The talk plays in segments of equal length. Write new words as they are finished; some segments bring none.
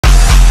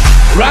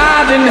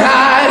riding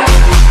high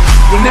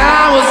when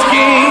I was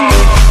king.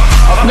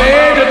 I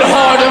played at the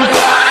hard and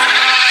fast.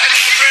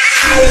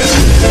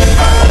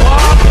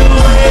 Walk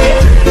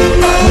away,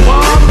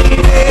 want me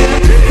there.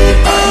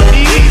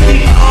 Leave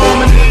me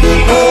home and leave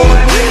me home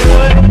and it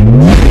would.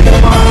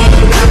 My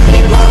people got me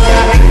locked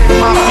out.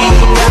 My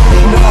people got me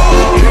locked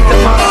out.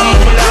 My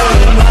people got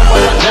me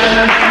locked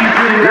out.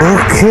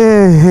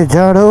 Okay,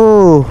 जाडो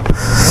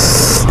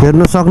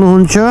हेर्न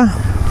सक्नुहुन्छ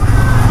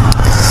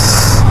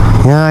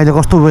यहाँ अहिले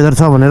कस्तो weather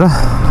छ भनेर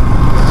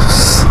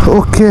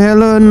okay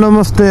hello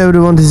नमस्ते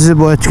everyone this is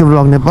बोएचके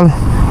blog Nepal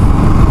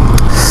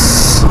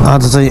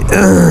आज चाहिँ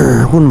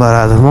कुन बार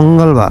आज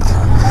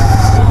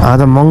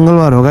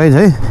मंगलबार हो गाइज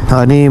है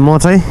अनि म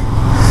चाहिँ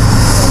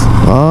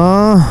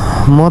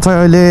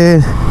अहिले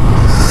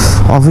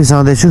अफिस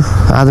जाँदैछु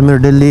आज मेरो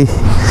डेली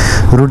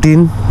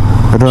रुटिन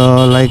र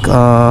लाइक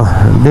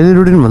डेली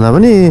रुटिन भन्दा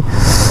पनि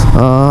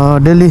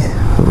डेली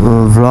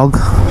भ्लग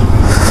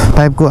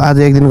टाइपको आज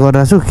एक दिन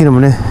गरिरहेको छु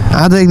किनभने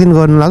आज एक दिन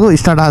गर्नु लाग्यो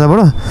स्टार्ट आजबाट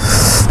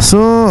सो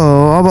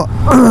अब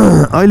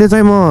अहिले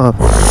चाहिँ म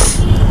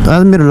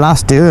आज मेरो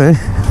लास्ट डे हो है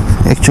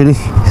एक्चुअली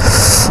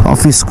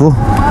अफिसको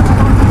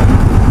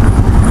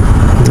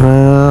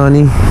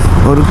अनि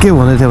अरू के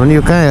भन्दै थियो भने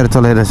यो कहाँ हेरेर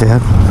चलाइरहेछ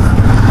यार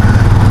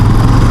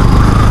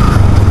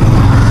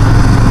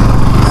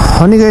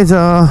अनि गाइज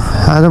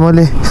आज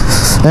मैले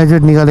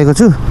एडमिट निकालेको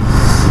छु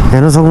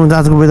हेर्न सक्नुहुन्छ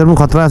आजको वेदर पनि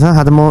खतरा छ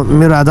आज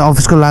मेरो आज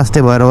अफिसको लास्ट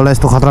डे भएर होला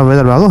यस्तो खतरा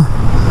वेदर भएको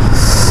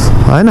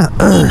हैन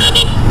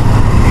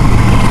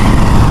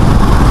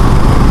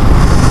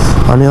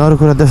अनि अरू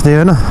कुरा त्यस्तै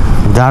हैन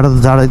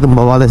जाडो एकदम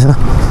बबालै छ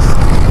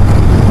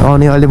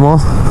अनि अहिले म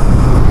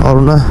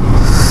अरुण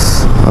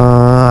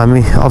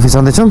हामी अफिस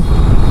जाँदैछौँ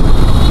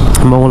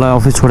म मलाई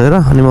अफिस छोडेर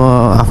अनि म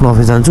आफ्नो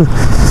अफिस जान्छु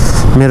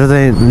मेरो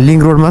चाहिँ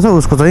लिङ्क रोडमा छ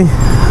उसको चाहिँ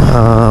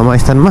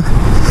स्थानमा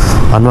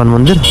हनुमान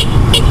मन्दिर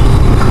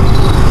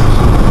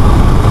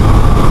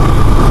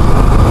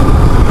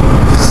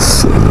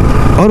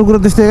अरू कुरा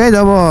त्यस्तै गाइज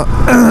अब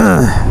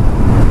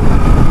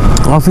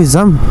अफिस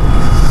जाम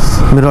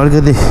मेरो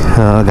अलिकति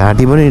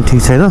घाँटी पनि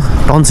ठिक छैन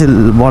टन्सिल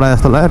बढाए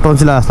जस्तो लाग्यो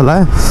टन्सिला जस्तो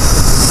लाग्यो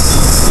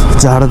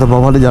जाडो त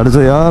बबाले जाडो छ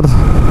यार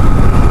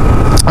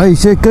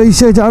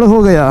कैसे जाडो हो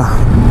गया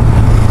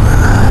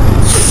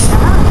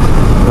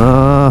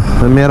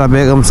मेरा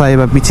बेगम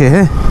साहिबा पीछे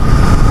है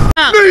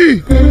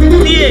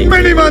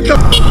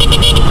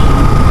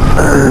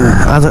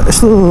आज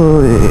यस्तो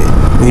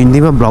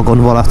हिन्दीमा ब्लग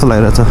गर्नु पर्ला जस्तो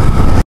लागिरहेछ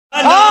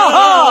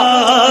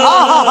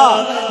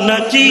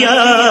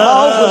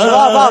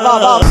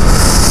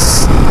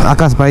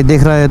आकाश भाई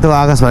देख रहे हैं तो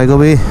आकाश भाई को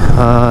भी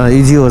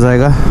इजी हो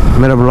जाएगा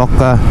मेरा ब्लॉग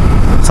का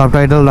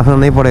सबटाइटल रखना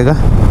नहीं पड़ेगा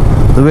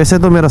तो वैसे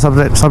तो मेरा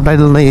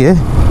सबटाइटल नहीं है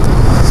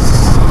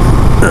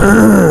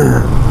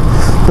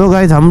तो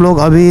गाइज हम लोग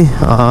अभी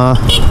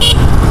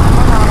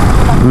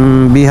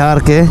बिहार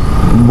के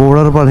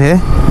बॉर्डर पर है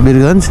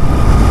वीरगंज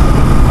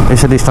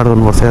यसरी स्टार्ट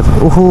गर्नुपर्छ यार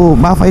ओहो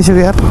बाफ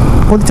आइसक्यो यार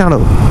कति चाँडो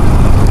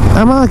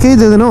आमा केही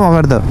देख्दैन हौ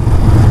अगाडि त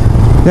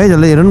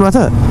गाइजहरूले हेर्नु भएको छ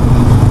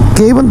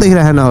केही पनि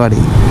देखिरहेन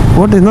अगाडि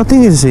What is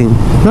nothing is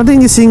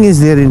seeing is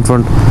there in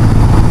front.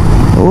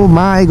 Oh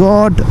my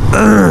god.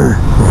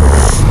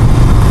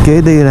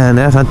 केही देखिरहेन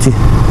यार साँच्ची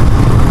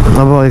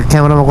अब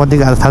क्यामेरामा कति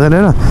थाहा छैन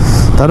हैन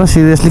तर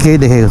सिरियसली केही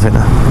देखेको छैन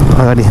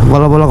अगाडि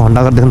बल्ल घण्टा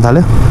घर देख्न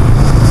थाल्यो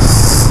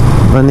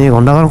अनि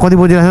घण्टा घर कति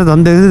बजिरहेको छ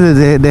झन्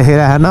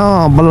देखिरहेन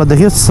बल्ल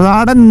देख्यो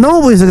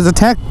 9:30 भइसकेको छ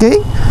ठ्याक्कै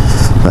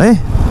है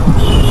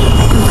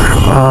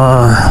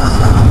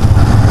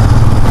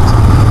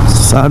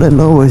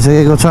 9:30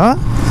 भइसकेको छ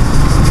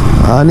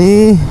अनि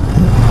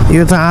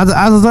यो चाहिँ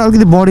आज त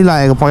अलिकति बढी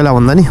लागेको पहिला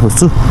भन्दा नि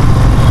हुन्छु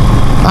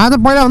आज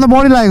पहिला भन्दा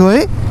बढी लागेको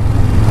है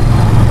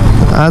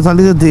आज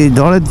अलिकति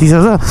झडै चिसो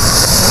छ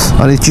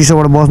अलिक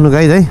चिसोबाट बस्नु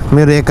गाइज है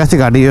मेरो एक्कासी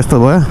घाँटी यस्तो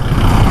भयो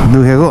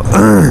दुखेको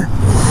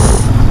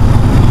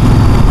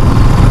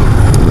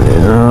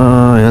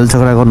हेल्थ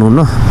कुरा गर्नुहुन्न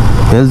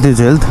हेल्थ इज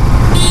हेल्थ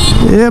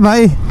ए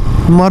भाइ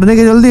मर्ने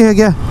कि जल्दी है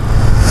क्या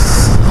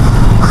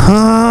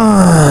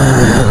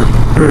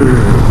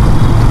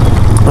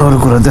अरू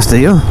कुरा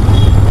त्यस्तै हो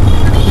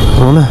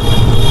न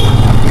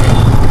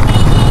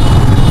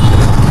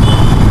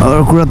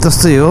अरू कुरा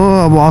त्यस्तै हो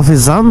अब अफिस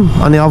जाम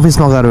अनि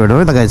अफिसमा गएर भेटौँ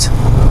है त गाइज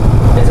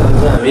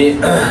हामी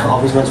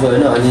अफिसमा छौँ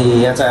होइन अनि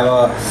यहाँ चाहिँ अब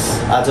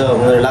आज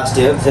मेरो लास्ट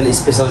डे हो त्यसैले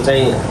स्पेसल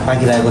चाहिँ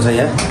पाकिरहेको छ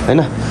यहाँ होइन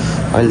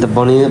अहिले त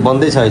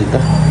बन्दैछ अहिले त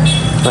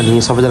अनि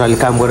सबैजना अहिले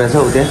काम गरिरहेछ उ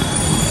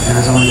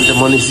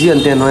त्यहाँ मनिषजी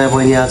अनि त्यहाँ नयाँ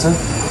बहिनी आएको छ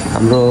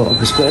हाम्रो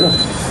अफिसको होइन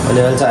अनि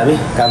अहिले चाहिँ हामी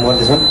काम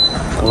गर्दैछौँ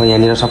अब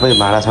यहाँनिर सबै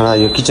भाँडासाँडा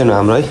यो किचन हो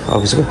हाम्रो है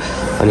अफिसको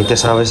अनि त्यो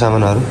सबै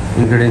सामानहरू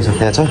इन्ग्रिडियन्ट्सहरू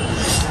त्यहाँ छ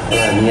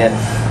हामी यहाँ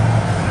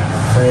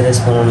फ्राई राइस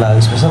बनाउनु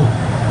लाग्यो स्पेसल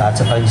भात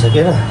चाहिँ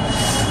पाकिसक्यो होइन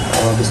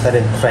अब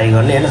बिस्तारै फ्राई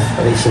गर्ने होइन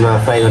एकछिनमा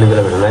फ्राई गर्ने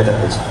बेला भेटौँ है त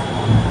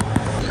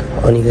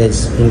अनि गाइस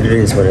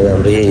इन्ग्रिडियन्ट्स भनेको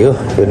हाम्रो यही हो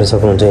हेर्न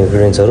सक्नुहुन्छ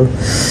इन्ग्रिडियन्ट्सहरू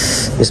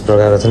यस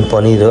प्रकारको छन्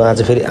पनिर हो आज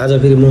फेरि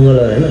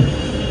मङ्गलबार होइन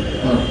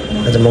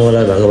आज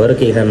मङ्गलबार भएको भएर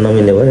केही खान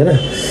नमिल्ने भयो होइन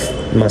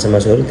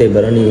मासुहरू त्यही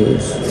भएर नि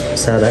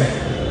सादा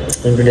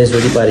इन्ग्रिडियन्ट्स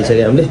रेडी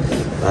पारिसक्यो हामीले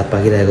भात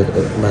पाकिरहेको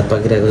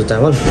छ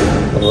चामल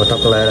अब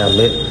टक्क लगाएर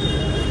हामीले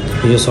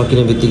यो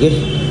सकिने बित्तिकै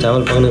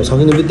चामल पकाउने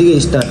सकिने बित्तिकै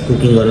स्टार्ट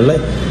कुकिङ गर्नलाई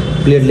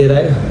प्लेट लिएर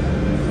आयो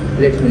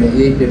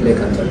यही प्लेटले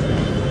खान्छ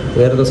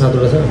हेर त 7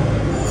 वटा छ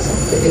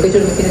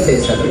एकैचोटि किन चाहिँ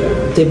 7 वटा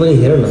त्यही पनि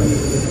हेर न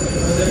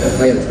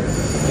भइहाल्छ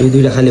यो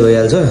 2टा खाली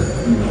भइहाल्छ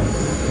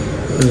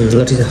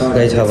ल ठिक छ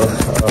गाइस अब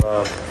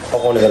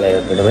पकाउने बेला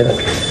हेर्नु है त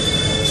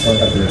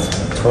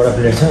 6वटा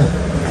प्लेट छ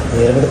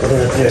हेर पनि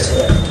कतिवटा प्लेट छ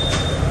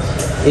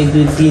 1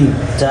 2 3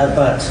 4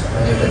 5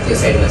 एउटा त्यो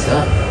साइडमा छ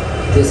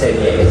त्यो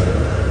साइडमा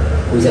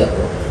पूजा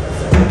हो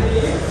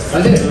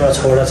अलि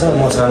 6वटा छ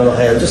म सानो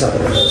खाइहाल्छु साथै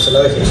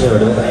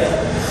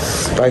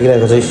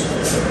पाकिरहेको छ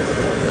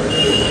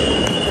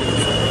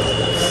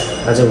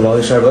आज भ्लग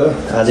स्टार्ट भयो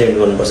आज एन्ड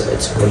गर्नुपर्छ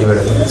गाइस भोलिबाट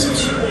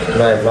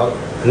नयाँ भ्लग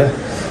होइन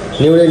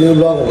न्यू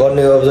भ्लग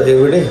गर्ने अब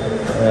एभ्रिडे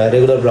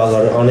रेगुलर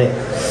भ्लगहरू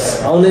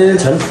आउने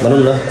छन् भनौँ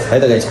न है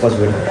त गाइस पछि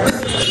भेट्नु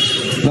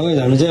नभए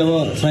हाम्रो चाहिँ अब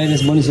फ्राइड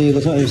राइस बनिसकेको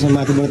छ यसमा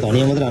माथिबाट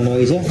धनिया मात्रै हाल्नु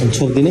भएको छ अनि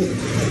छोपिदिने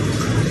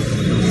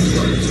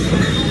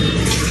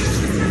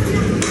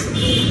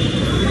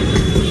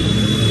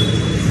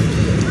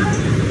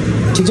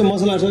ठिक छ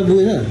मसलाहरू सबै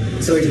पुगेछ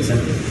सबै ठिक छ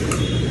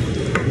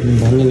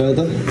भन्ने ल त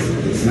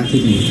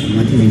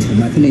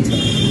माथि नै छ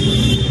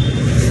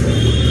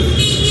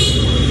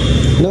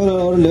ल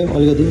अरू ल्यायो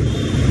अलिकति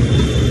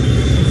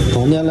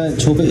धनियालाई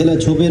यसलाई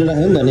छोपेर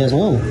राख्यो नि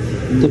धनियासँग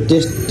त्यो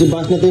टेस्ट त्यो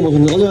बास्ना त्यही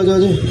बस्नु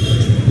अझै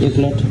 1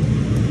 प्लेट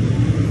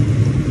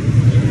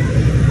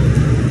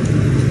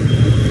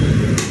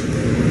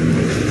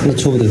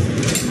छोपिदियो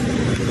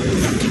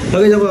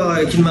लगे जब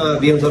एकछिनमा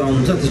बिएम सर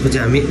आउनुहुन्छ त्यसपछि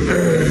हामी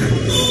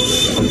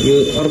यो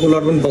अर्को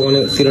लट पनि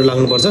पकाउनेतिर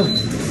लाग्नुपर्छ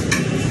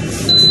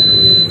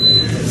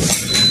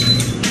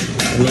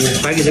अनि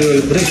पाकिसक्यो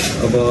पुरै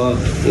अब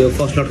यो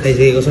फर्स्ट लट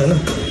खाइसकेको छ होइन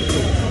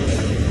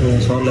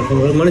सरलाई फोन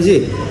गरेँ मनिजी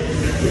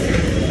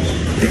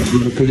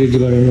क्रेडिट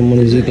डिपार्टमेन्टको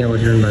मनिजी त्यहाँ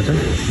बसिरहनु भएको छ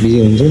बिजी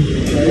हुन्छ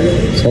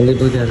सन्डे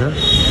पनि त्यहाँ छ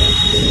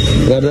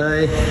गर्दा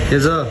के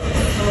छ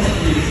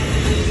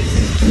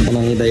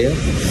बनाउने दाइ हो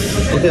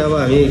ओके अब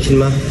हामी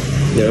एकछिनमा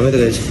झेडमै त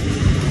गएछ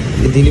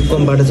यो दिलीप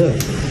कम बाटो छ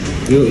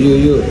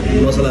यो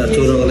मसलाहरू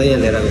चोर्नकोलाई यहाँ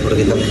लिएर आएको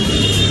फर्किँदा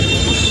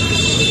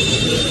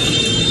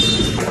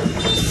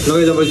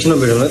लगे जब एकछिनमा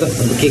भेटौँ है त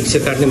अब केक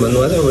सेक काट्ने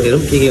भन्नुभएको छ अब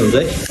हेरौँ के हुन्छ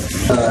है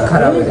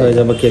खराब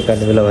जब केक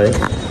काट्ने बेला भयो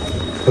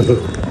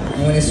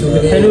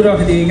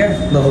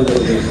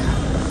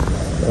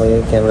यो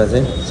क्यामेरा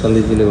चाहिँ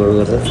सन्दीपजीले गोड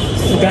गर्छ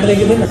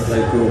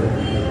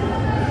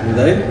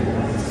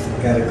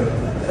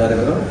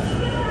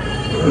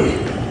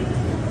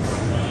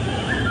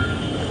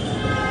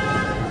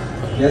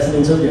ग्यास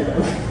लिन्छौ क्या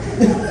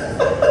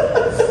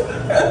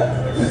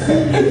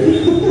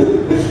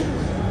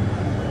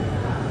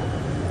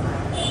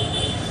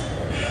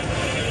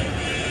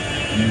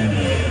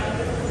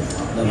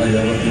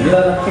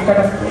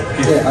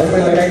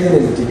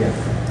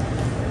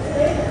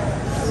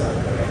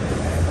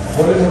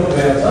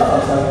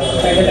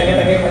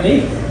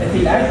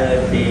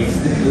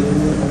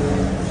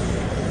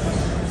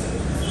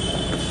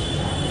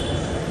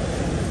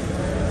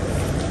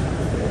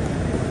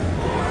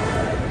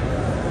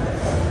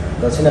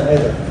दक्षिणा खाइ त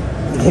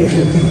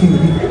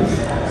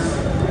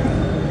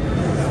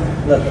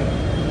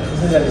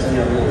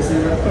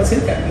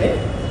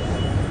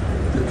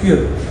के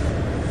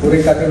पुरै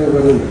काटेर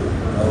गर्नु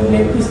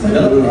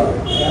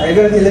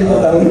त्यसले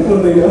बताउनु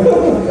पर्दैन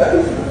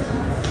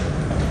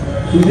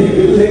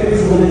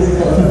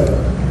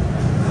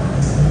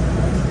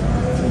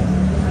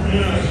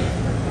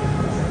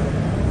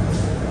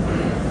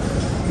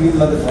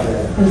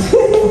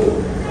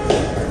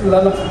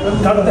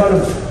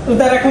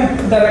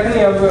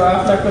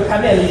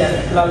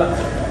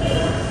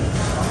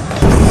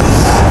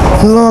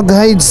ल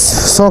गाइज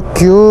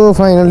सक्यो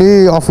फाइनली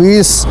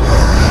अफिस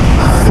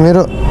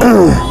मेरो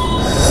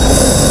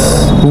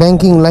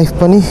ब्याङ्किङ लाइफ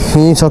पनि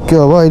यहीँ सक्यो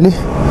अब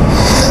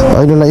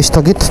अहिलेलाई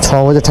स्थगित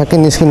 6 बजे ठ्याक्कै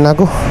निस्किन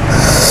आएको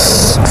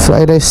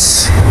फ्राइड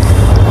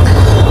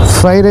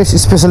राइस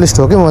स्पेसलिस्ट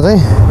हो कि म चाहिँ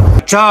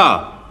अच्छा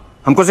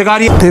हमको सिखा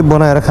रही है त्यही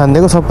बनाएर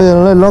खानिदिएको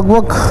सबैजनालाई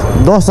लगभग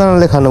 10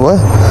 जनाले खानुभयो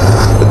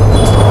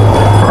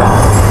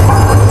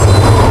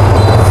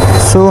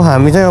सो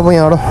हामी चाहिँ अब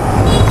यहाँबाट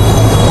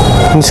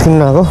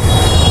निस्किनु आएको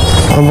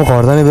अब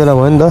घर जाने बेला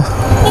भयो नि त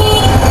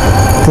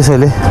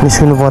त्यसैले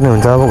निस्किनु पर्ने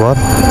हुन्छ अब घर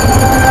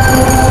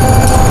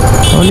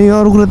अनि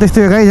अरू कुरो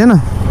त्यस्तै गाई छैन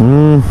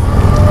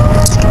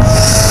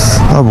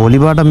अब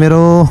भोलिबाट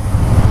मेरो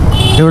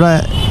एउटा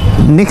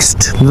नेक्स्ट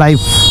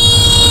लाइफ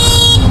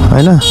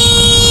होइन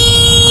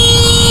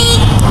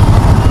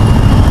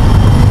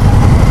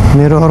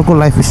मेरो अर्को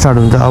लाइफ स्टार्ट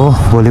हुन्छ अब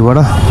भोलिबाट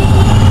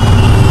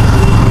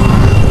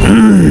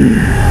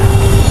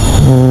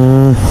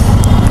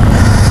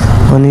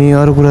अनि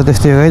अरू कुरा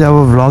त्यस्तै है अब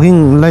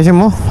भ्लगिङलाई चाहिँ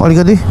म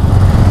अलिकति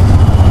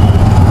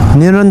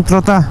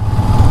निरन्तरता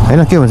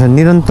होइन के भन्छ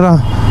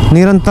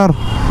निरन्तर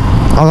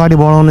अगाडि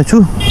बढाउने छु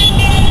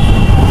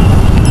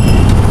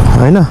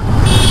होइन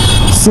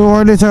सो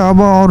अहिले चाहिँ अब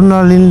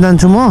अरुणाल लिन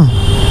जान्छु म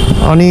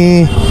अनि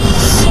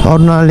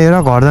अरुणाल लिएर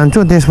घर जान्छु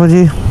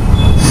त्यसपछि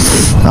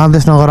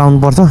आदेश नगर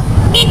आउनुपर्छ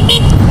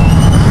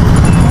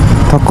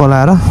ठक्क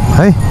लाएर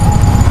है।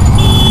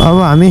 अब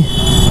हामी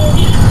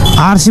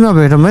आरसीमा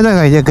भेटौँ है त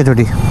गाइज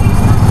एकैचोटि 1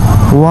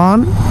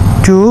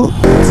 2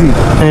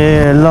 3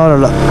 ए ल ल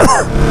ल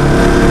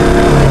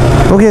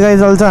ओके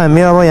गाइज अहिले चाहिँ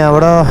हामी अब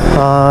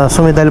यहाँबाट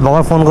सुमित दाइले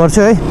भर्खर फोन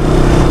गर्छु है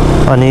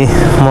अनि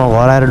म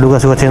घर आएर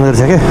लुगासुगा चेन्ज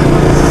गरिसकेँ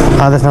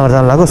आदेश नगर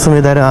जानु लाग्यो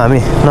सुमित दाइ र हामी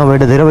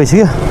नभेटे धेरै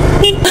भइसक्यो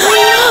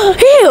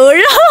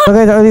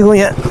गाइज अहिलेको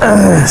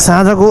यहाँ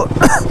साँझको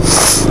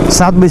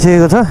 7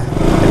 बजिसकेको छ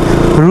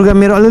लुगा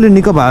मेरो अलिअलि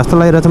निको भए जस्तो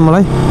लागिरहेछ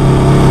मलाई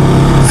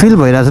फिल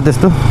भइरहेछ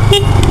त्यस्तो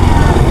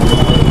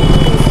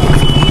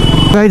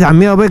गाइज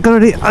हामी अब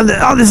एकचोटि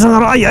आदेशसँग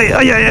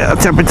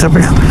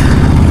च्यापे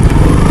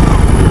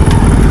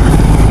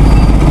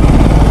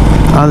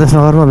आदेश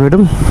नगरमा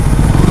भेटौँ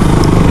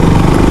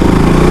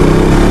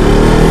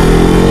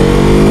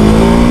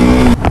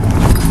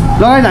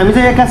ल गाइज हामी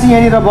चाहिँ एक्कासी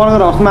यहाँनिर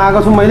बर्गर हाउसमा आएको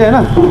छौँ मैले होइन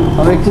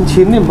अब एकछिन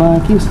छिर्ने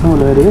बाँकी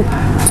सामानहरू अरे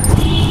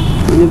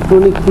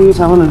इलेक्ट्रोनिक के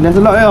सामानहरू ल्याएको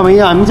ल अब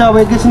यहाँ हामी चाहिँ अब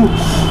एकैछिन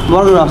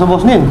बर्गर हाउसमा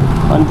बस्ने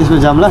अनि त्यसपछि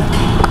जाउँला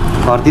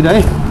घरतिर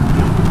है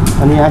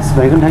अनि आइस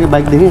भाइको पनि ठ्याक्कै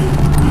बाइक देखेँ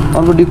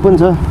अर्को डिप पनि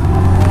छ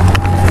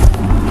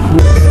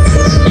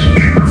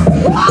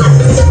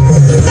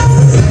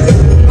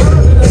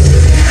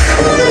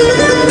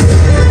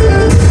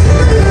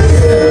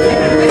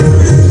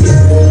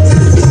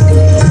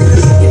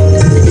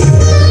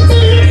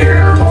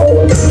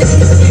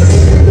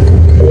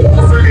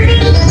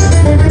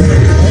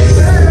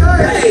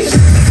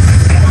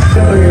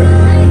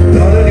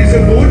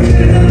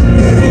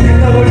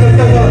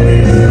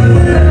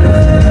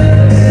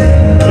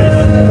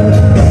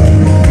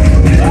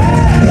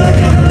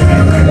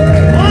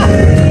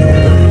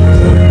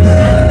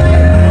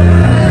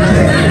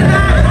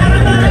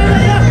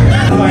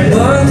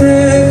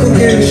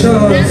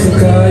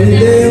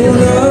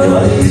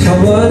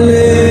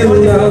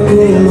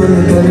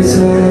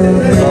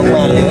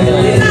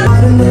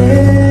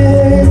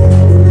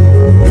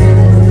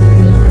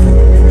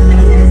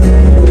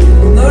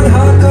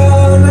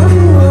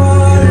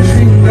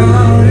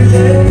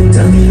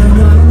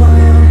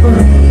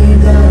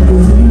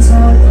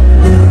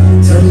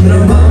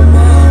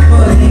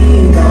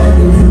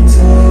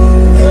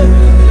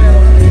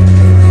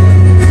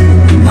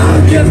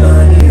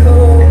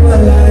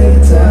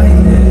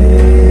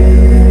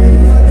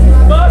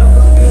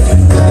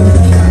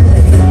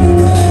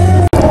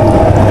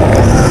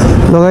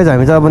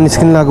हामी चाहिँ अब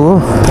निस्किन लाग्यो हो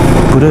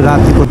पुरै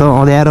रातिको त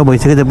अँध्यारो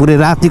भइसकेको छ पुरै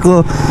रातिको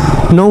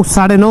 9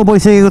 साढे 9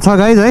 भइसकेको छ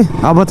गाइज है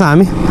अब चाहिँ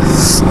हामी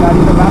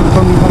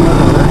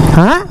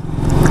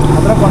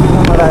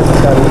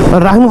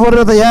राख्नु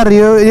पर्यो त यार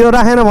यो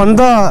राखेन भने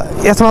त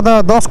यसमा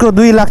त 10 को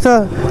 2 लाग्छ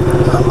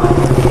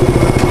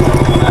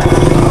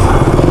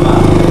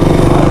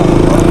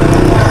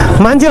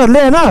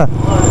मान्छेहरूले होइन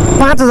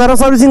 5000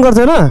 सर्भिसिङ गर्छ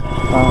होइन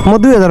म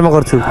 2000 मा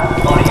गर्छु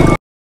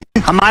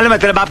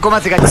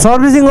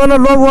सर्भिसिङ गर्न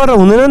लोभ गरेर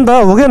हुँदैन नि त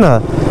हो कि न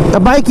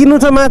बाइक किन्नु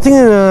छ माथि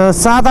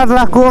 7-8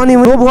 लाखको अनि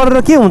लोभ गरेर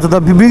के हुन्छ त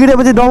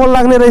बिग्रेपछि डबल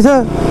लाग्ने रहेछ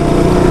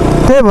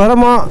त्यही भएर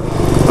म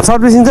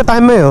सर्भिसिङ चाहिँ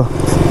टाइममै हो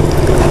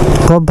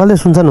कब्बाले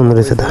सुनसान हुँदो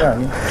रहेछ त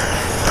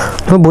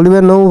म भोलि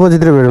बिहान 9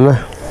 बजीतिर भेटौँ न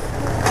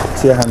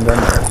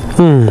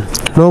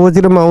 9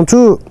 बजीतिर म आउँछु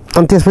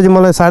अनि त्यसपछि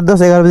मलाई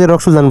 10:30-11 बजी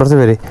रक्सुल जानुपर्छ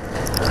फेरि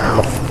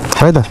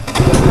है त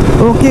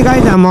ओके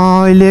गाइज म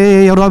अहिले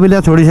यो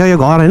रविलाई छोडिसकेँ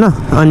घर होइन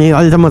अनि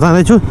अहिले चाहिँ म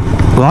जाँदैछु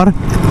घर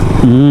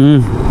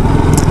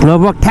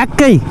लगभग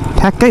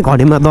ठ्याक्कै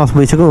घडीमा 10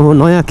 बजिसक्यो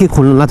नयाँ के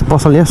खोल्नु लाग्छ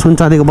पसल यहाँ सुन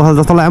चाँदीको पसल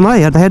जस्तो लाग्यो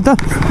मलाई हेर्दाखेरि त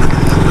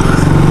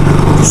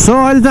सो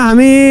अहिले चाहिँ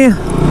हामी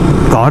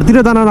घरतिर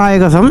जान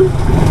लागेका छौँ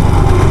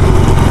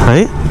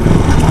है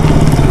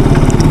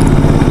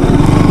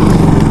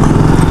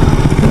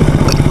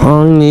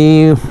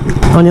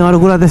अनि अरू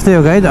कुरा त्यस्तै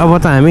हो गाइज अब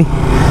चाहिँ हामी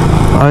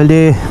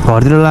अहिले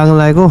घरतिर लाग्न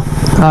लागेको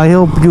I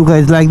hope you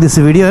guys like this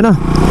video होइन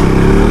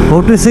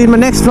hope to see you in my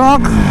next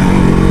vlog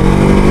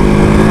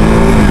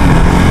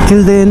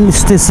till then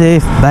stay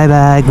safe bye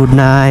bye good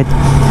night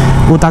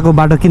उताको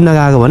बाटो किन्न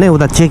गएको भने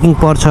उता चेकिङ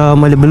पर्छ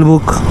मैले बिल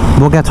बुक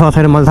बोकेको छ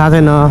छैन मलाई थाहा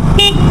छैन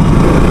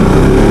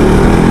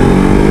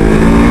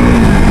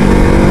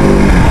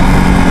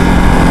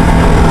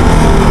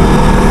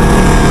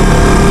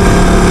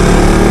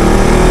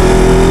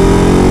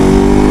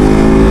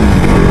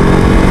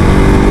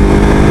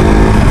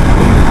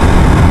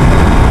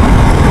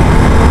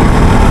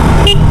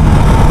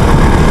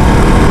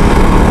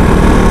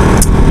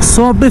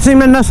सो अब चाहिँ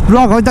मेरो नेक्स्ट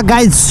ब्लग है त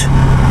गाइज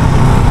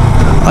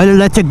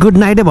अहिलेलाई चाहिँ गुड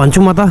नाइटै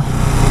भन्छु म त